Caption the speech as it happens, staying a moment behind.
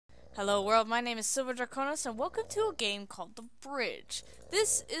Hello world, my name is Silver Draconis and welcome to a game called The Bridge.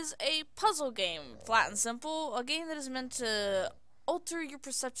 This is a puzzle game, flat and simple, a game that is meant to alter your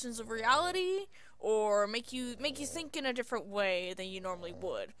perceptions of reality or make you think in a different way than you normally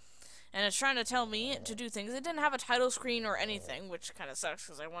would. And it's trying to tell me to do things. It didn't have a title screen or anything, which kind of sucks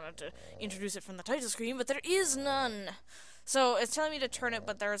because I wanted to introduce it from the title screen, but there is none. So it's telling me to turn it,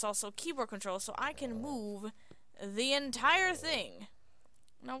 but there is also keyboard control, so I can move the entire thing.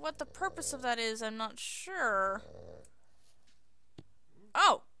 Now, what the purpose of that is, I'm not sure.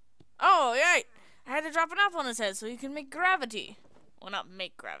 Oh! Oh, right! I had to drop an apple on his head so he can make gravity. Well, not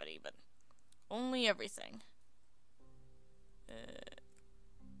make gravity, but only everything.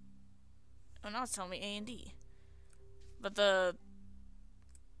 Oh, now it's telling me A and D. But the...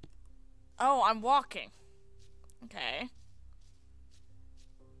 Oh, I'm walking. Okay.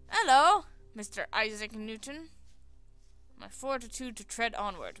 Hello, Mr. Isaac Newton. My fortitude to tread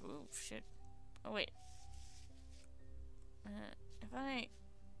onward. Ooh, shit. Oh, wait. If I...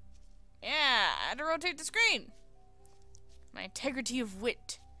 Yeah, I had to rotate the screen. My integrity of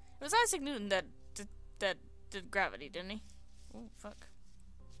wit. It was Isaac Newton that did gravity, didn't he? Oh, fuck.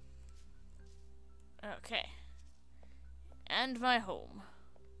 Okay. And my home.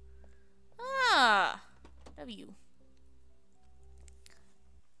 Ah! W.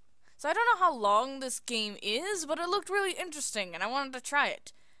 So I don't know how long this game is, but it looked really interesting, and I wanted to try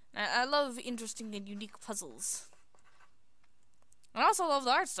it. I love interesting and unique puzzles. I also love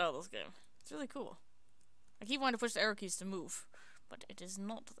the art style of this game. It's really cool. I keep wanting to push the arrow keys to move, but it is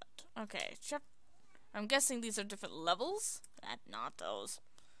not that. Okay, I'm guessing these are different levels? Not those.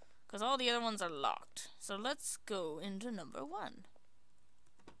 Because all the other ones are locked. So let's go into number 1.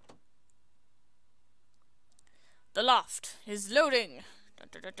 The loft is loading.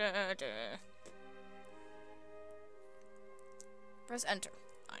 Press enter.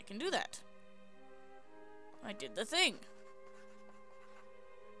 I can do that. I did the thing.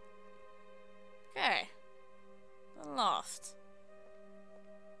 Okay. The loft.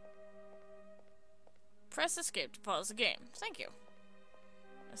 Press escape to pause the game. Thank you.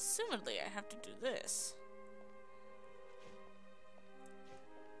 Assumedly, I have to do this.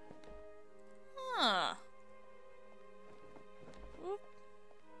 Huh. Whoop.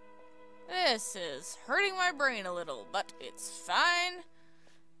 This is hurting my brain a little, but it's fine.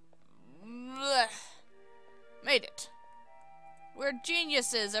 Blech. Made it. We're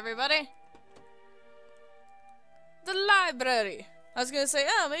geniuses, everybody. The library. I was gonna say,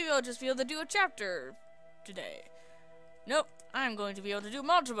 oh, maybe I'll just be able to do a chapter today. Nope, I'm going to be able to do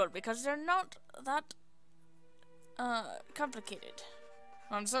multiple because they're not that complicated.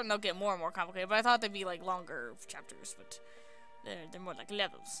 Well, I'm certain they'll get more and more complicated, but I thought they'd be like longer chapters, but they're more like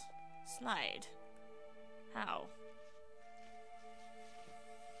levels. Slide. How?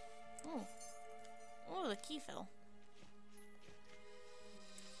 Oh. Oh, the key fell.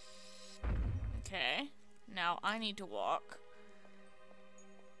 Okay. Now I need to walk.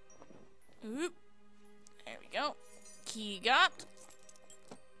 Oop. There we go. Key got.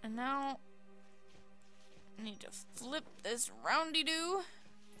 And now I need to flip this roundy-doo.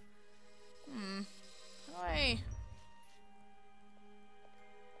 How do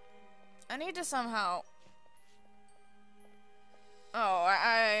I need to somehow... Oh,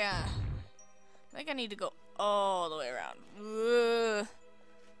 I think I need to go all the way around. Ugh.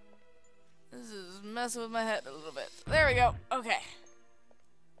 This is messing with my head a little bit. There we go. Okay.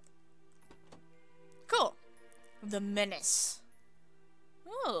 Cool. The Menace.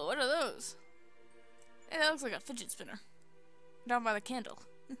 Oh, what are those? Hey, that looks like a fidget spinner. Down by the candle.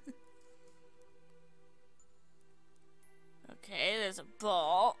 Okay, there's a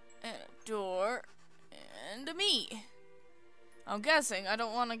ball, and a door, and a me. I'm guessing I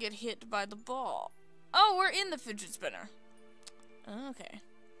don't want to get hit by the ball. Oh, we're in the fidget spinner. Okay.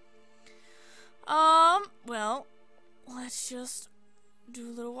 Well, let's just do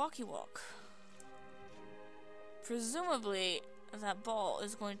a little walkie walk. Presumably, that ball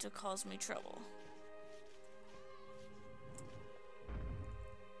is going to cause me trouble.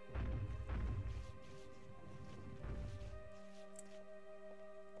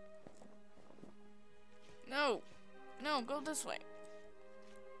 No. No, go this way.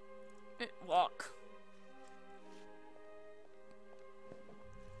 Walk.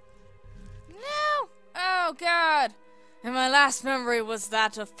 No! Oh, God! And my last memory was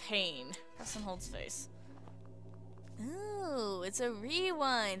that of pain. Press and hold space. Ooh, it's a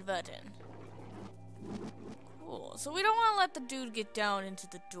rewind button. Cool. So we don't want to let the dude get down into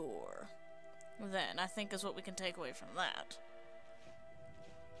the door. Then, I think is what we can take away from that.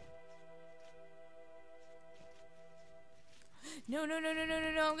 No, no, no, no, no,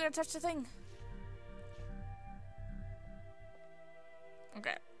 no, no, I'm gonna touch the thing.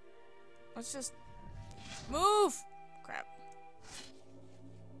 Okay. Let's just move! Crap.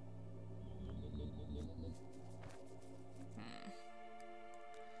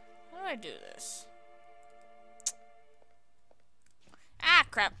 How do I do this? Ah,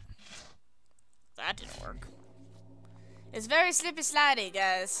 crap. That didn't work. It's very slippy slidey,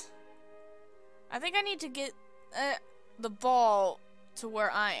 guys. I think I need to get the ball to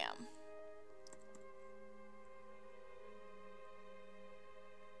where I am.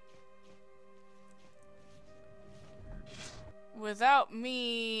 Without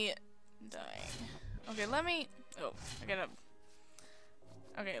me dying. Okay, let me... Oh, I gotta...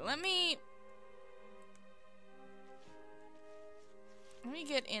 Okay, let me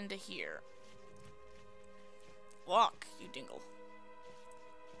get into here. Walk, you dingle.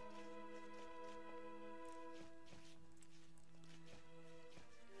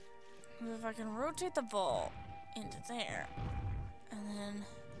 If I can rotate the ball into there, and then...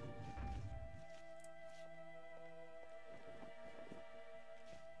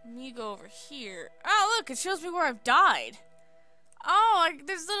 me go over here. Oh, look, it shows me where I've died. Oh,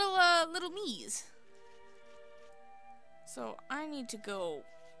 there's little me's. So I need to go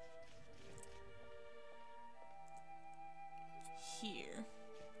here,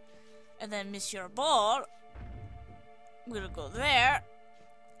 and then Monsieur Ball will go there,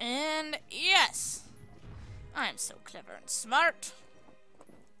 and yes, I'm so clever and smart.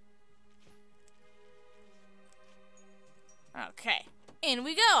 Okay, in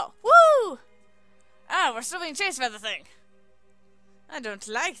we go. Woo! Ah, we're still being chased by the thing. I don't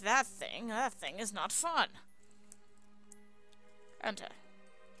like that thing. That thing is not fun. Enter.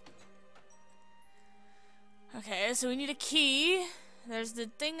 Okay, so we need a key. There's the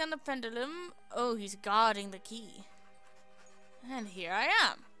thing on the pendulum. Oh, he's guarding the key. And here I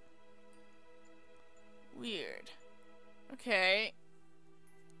am. Weird. Okay.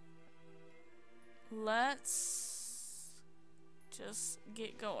 Let's just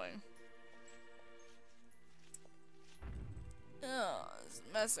get going. Oh, this is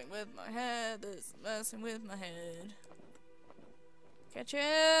messing with my head. This is messing with my head. Catch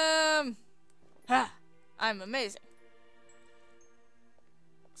him! Ha! I'm amazing.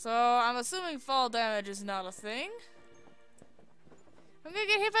 So, I'm assuming fall damage is not a thing. I'm gonna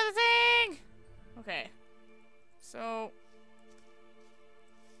get hit by the thing! Okay. So...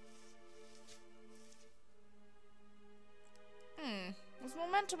 is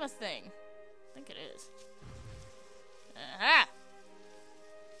momentum a thing? I think it is. Aha!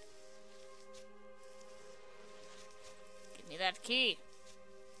 Give me that key.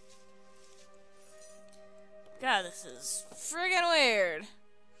 God, this is friggin' weird.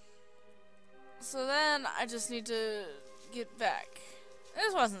 So then I just need to get back.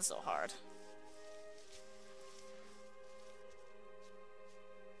 This wasn't so hard.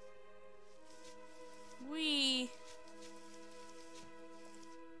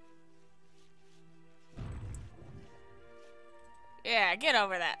 Yeah, get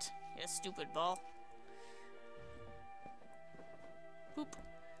over that, you stupid ball. Boop.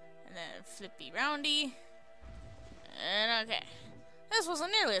 And then flippy roundy. And okay. This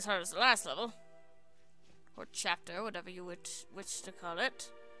wasn't nearly as hard as the last level. Or chapter, whatever you wish to call it.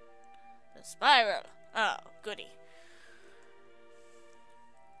 The spiral. Oh, goody.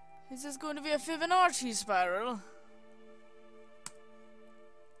 Is this going to be a Fibonacci spiral?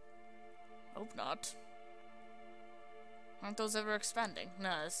 Hope not. Aren't those ever expanding?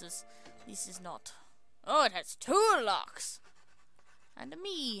 No, this is not. Oh, it has 2 locks! And a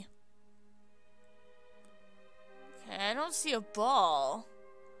me. Okay, I don't see a ball.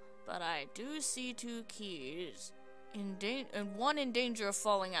 But I do see 2 keys. And 1 in danger of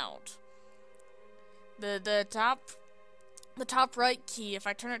falling out. The top right key, if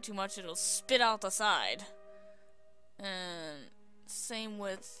I turn it too much, it'll spit out the side. And same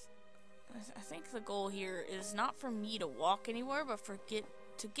with... I think the goal here is not for me to walk anywhere, but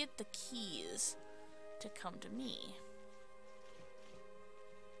to get the keys to come to me.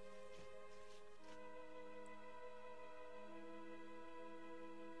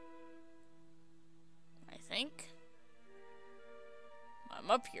 I think. I'm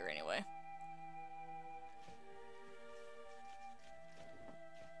up here anyway.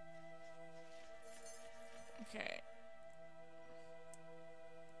 Okay.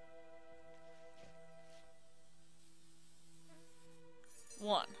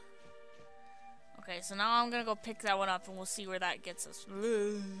 One. Okay, so now I'm gonna go pick that one up and we'll see where that gets us.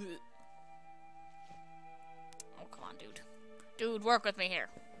 Oh, come on, dude. Dude, work with me here.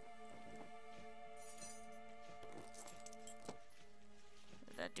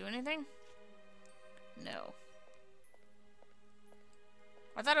 that do anything? No.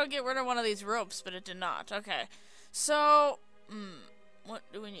 I thought it would get rid of one of these ropes, but it did not. Okay. So, what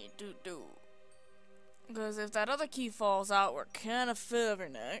do we need to do? Because if that other key falls out, we're kind of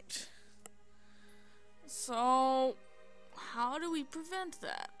fucked. So, how do we prevent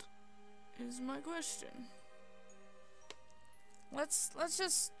that? Is my question. Let's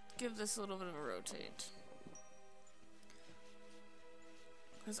just give this a little bit of a rotate.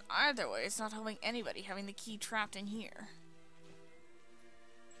 Because either way, it's not helping anybody having the key trapped in here.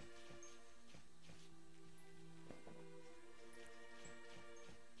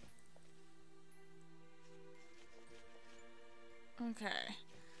 Okay.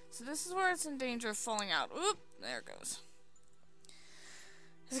 So this is where it's in danger of falling out. Oop! There it goes.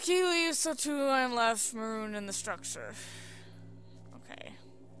 The key leaves, so 2 line left, marooned in the structure. Okay.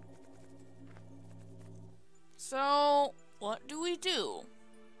 So, what do we do?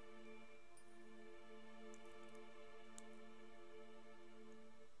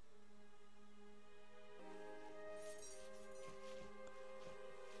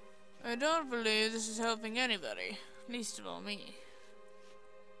 I don't believe this is helping anybody, least of all me.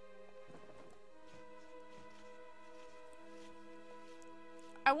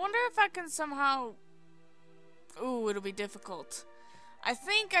 I wonder if I can somehow... Ooh, it'll be difficult. I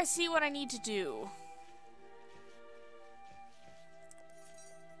think I see what I need to do.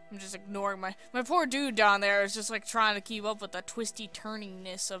 I'm just ignoring my poor dude down there is just like trying to keep up with the twisty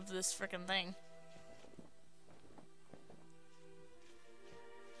turningness of this frickin' thing.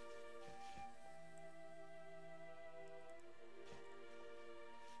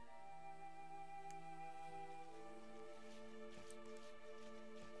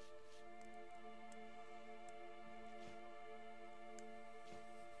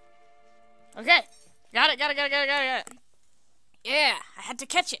 Okay, got it. Yeah, I had to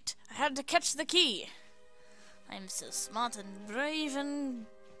catch it. I had to catch the key. I'm so smart and brave and...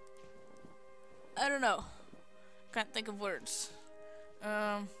 I don't know. Can't think of words.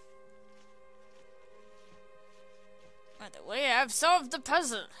 By the way, I've solved the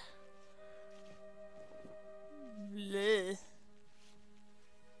puzzle. Bleh.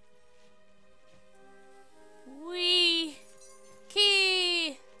 Wee.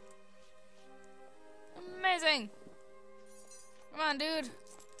 Key. Amazing. Come on, dude.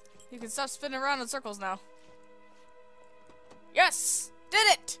 You can stop spinning around in circles now. Yes! Did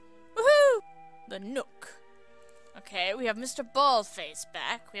it! Woohoo! The Nook. Okay, we have Mr. Baldface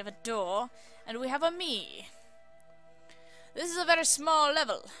back, we have a door, and we have a me. This is a very small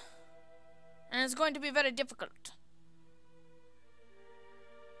level, and it's going to be very difficult.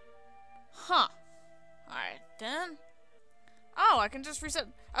 Huh. Alright, then. Oh, I can just reset.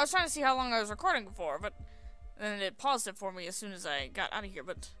 I was trying to see how long I was recording before, but then it paused it for me as soon as I got out of here,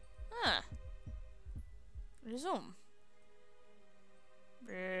 but... Huh. Resume.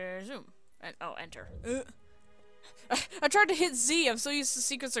 Resume. And, oh, enter. I tried to hit Z. I'm so used to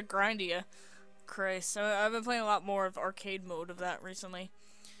Secrets of Grindia. Christ. I've been playing a lot more of arcade mode of that recently.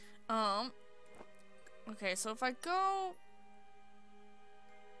 Okay, so if I go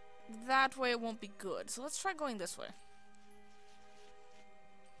that way, it won't be good. So let's try going this way.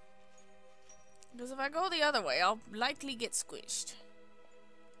 Because if I go the other way, I'll likely get squished.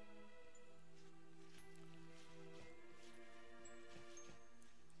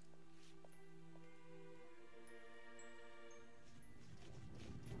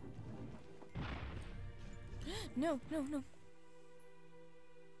 No.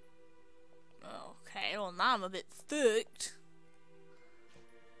 Okay, well now I'm a bit fucked.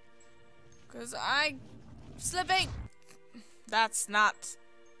 Because I'm slipping. That's not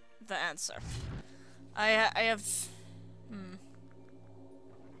the answer. I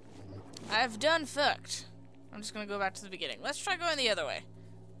have done fucked. I'm just gonna go back to the beginning. Let's try going the other way.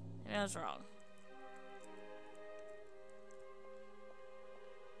 Maybe I was wrong.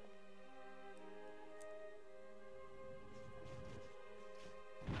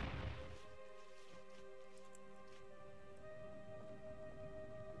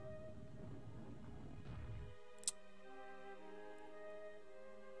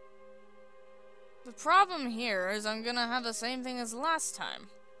 The problem here is I'm gonna have the same thing as last time.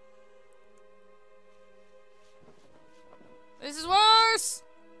 This is worse!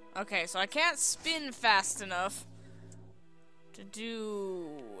 Okay, so I can't spin fast enough to do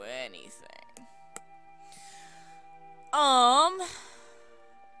anything. And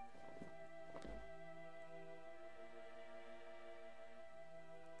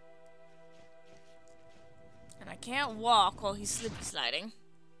I can't walk while he's slippery sliding.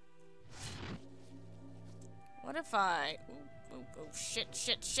 What if I... Oh, shit.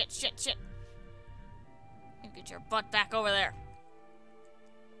 You get your butt back over there.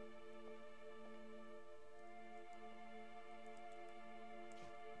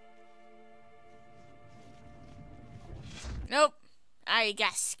 Nope. I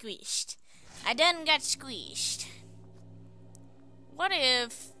got squished. I done got squished. What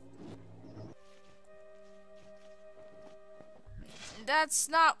if... That's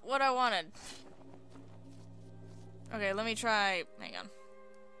not what I wanted. Okay, let me try... Hang on.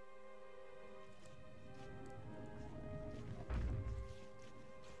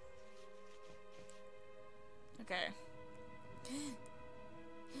 Okay.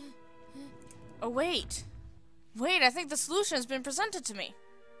 Oh, wait. Wait, I think the solution has been presented to me.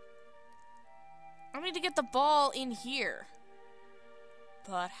 I need to get the ball in here.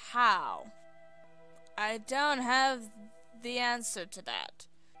 But how? I don't have the answer to that.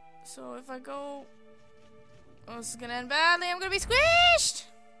 So if I go... Oh, this is gonna end badly. I'm gonna be squished!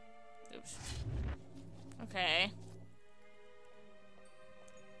 Oops. Okay.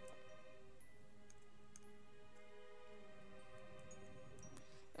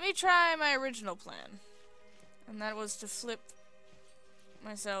 Let me try my original plan. And that was to flip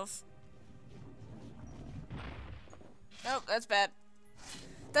myself. Nope, that's bad.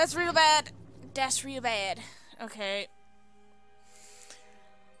 That's real bad. That's real bad. Okay.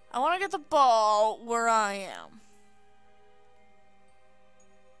 I want to get the ball where I am.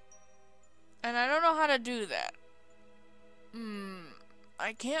 And I don't know how to do that.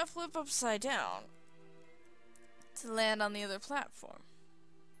 I can't flip upside down to land on the other platform.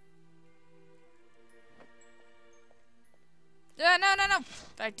 No.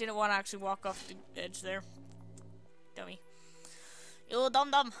 I didn't want to actually walk off the edge there. Dummy. You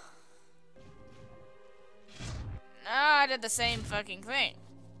dum-dum. Ah, I did the same fucking thing.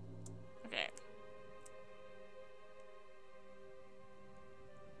 Okay.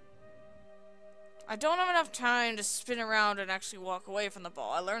 I don't have enough time to spin around and actually walk away from the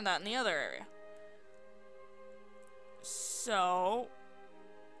ball. I learned that in the other area. So...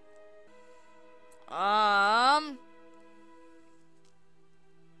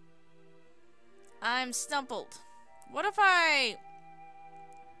 I'm stumbled. What if I...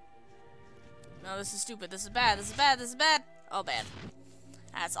 No, this is stupid. This is bad. This is bad. This is bad. All bad.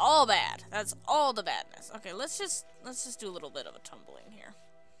 That's all bad. That's all the badness. Okay, let's just do a little bit of a tumbling here.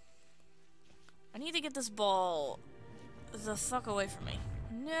 I need to get this ball the fuck away from me.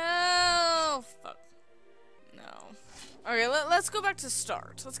 No! Fuck. No. Okay, let's go back to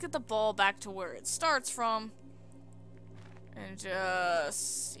start. Let's get the ball back to where it starts from. And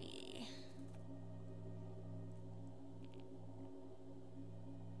just see.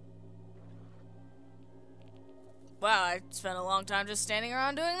 Wow, I spent a long time just standing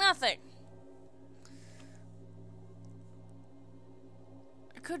around doing nothing.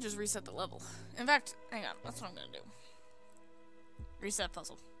 I could just reset the level. In fact, hang on, that's what I'm gonna do. Reset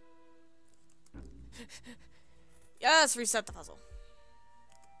puzzle. Yes, reset the puzzle.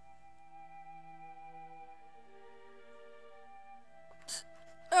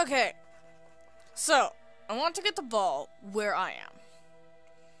 Okay. So, I want to get the ball where I am.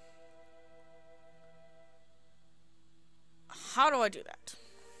 How do I do that?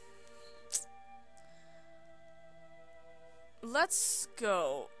 Let's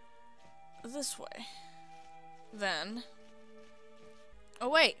go this way. Then... Oh,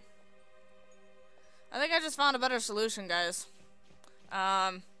 wait. I think I just found a better solution, guys.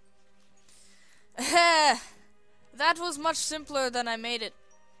 That was much simpler than I made it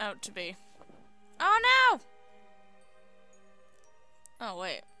out to be. Oh, no! Oh,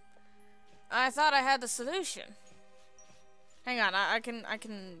 wait. I thought I had the solution. Hang on, I can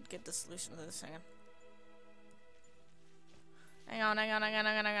get the solution to this. Hang on.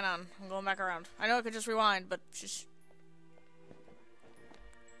 I'm going back around. I know I could just rewind, but shush.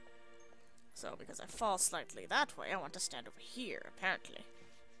 So, because I fall slightly that way, I want to stand over here, apparently.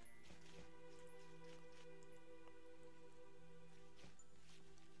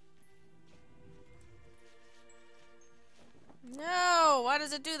 No! Why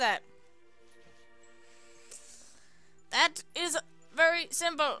does it do that? That is very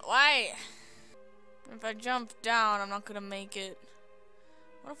simple. Why? If I jump down, I'm not gonna make it.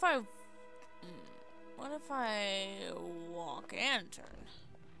 What if I walk and turn?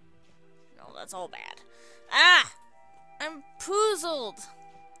 No, that's all bad. Ah! I'm puzzled.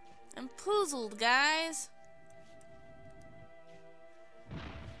 I'm puzzled, guys.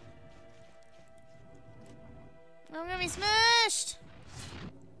 I'm gonna be smashed.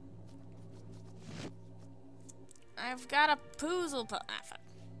 I've got a puzzle. Ah, fuck.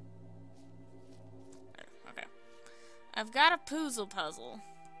 Okay. I've got a puzzle.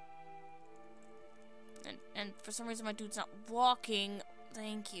 And for some reason my dude's not walking.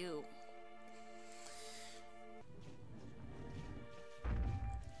 Thank you.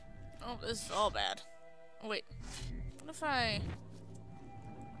 Oh, this is all bad. Oh, wait. What if I...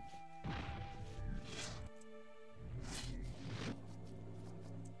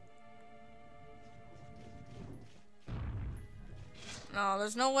 No,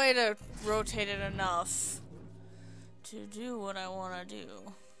 there's no way to rotate it enough to do what I want to do.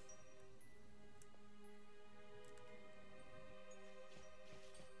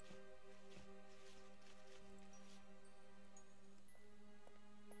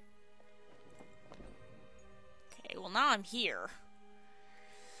 Okay, well now I'm here.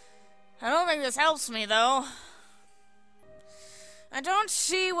 I don't think this helps me, though. I don't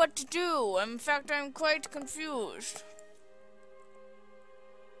see what to do. In fact, I'm quite confused.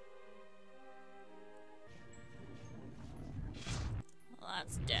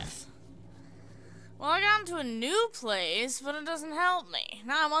 That's death. Well, I got into a new place, but it doesn't help me.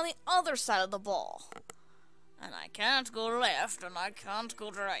 Now I'm on the other side of the ball. And I can't go left, and I can't go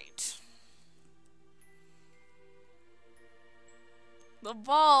right. The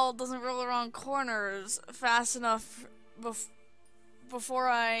ball doesn't roll around corners fast enough before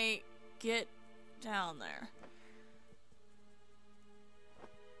I get down there.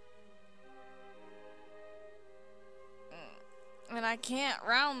 And I can't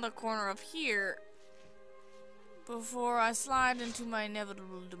round the corner up here before I slide into my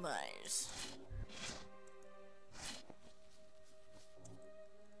inevitable demise.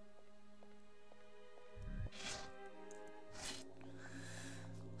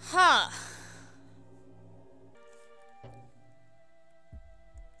 Huh.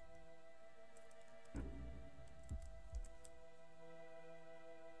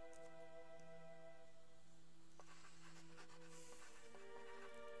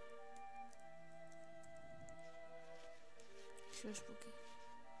 Sure, spooky.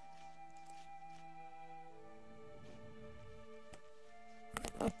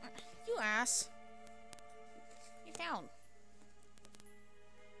 You ass. Get down.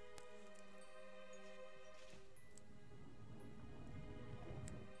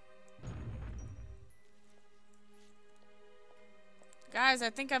 Guys, I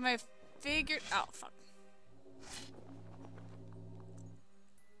think I might have figured... Oh, fuck.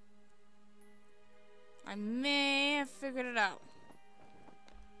 I may have figured it out.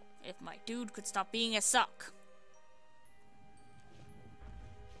 If my dude could stop being a suck.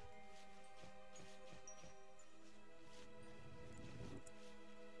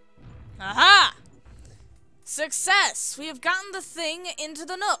 Aha! Success! We have gotten the thing into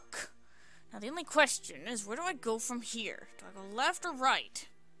the nook. Now the only question is, where do I go from here? Do I go left or right?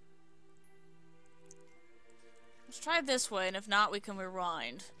 Let's try this way, and if not, we can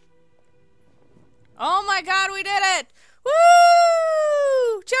rewind. Oh my god, we did it!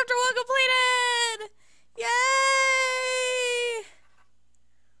 Woo! Chapter 1 completed! Yay!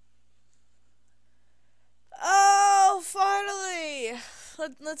 Oh, finally!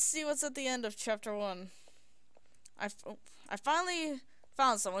 Let's see what's at the end of Chapter 1. I finally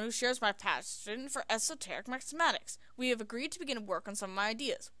found someone who shares my passion for esoteric mathematics. We have agreed to begin work on some of my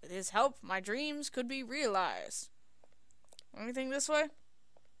ideas. With his help, my dreams could be realized. Anything this way?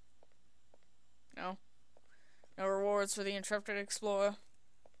 No. No rewards for the intrepid explorer.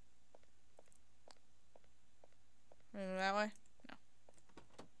 Anything that way? No.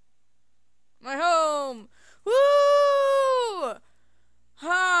 My home! Woo!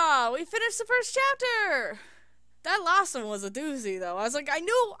 Ha! We finished the first chapter! That last one was a doozy, though. I was like, I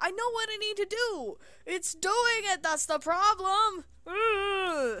know what I need to do! It's doing it, that's the problem!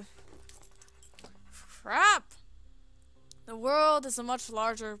 Ugh. Crap! The world is a much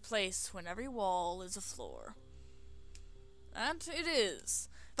larger place when every wall is a floor. And it is.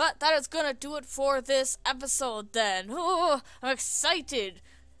 But that is gonna do it for this episode then. Oh, I'm excited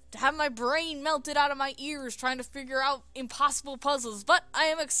to have my brain melted out of my ears trying to figure out impossible puzzles. But I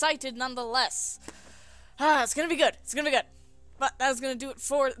am excited nonetheless. It's gonna be good. It's gonna be good. But that is gonna do it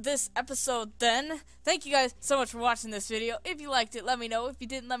for this episode then. Thank you guys so much for watching this video. If you liked it, let me know. If you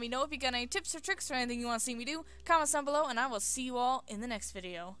didn't, let me know. If you got any tips or tricks or anything you want to see me do, comment down below, and I will see you all in the next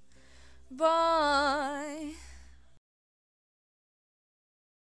video. Bye!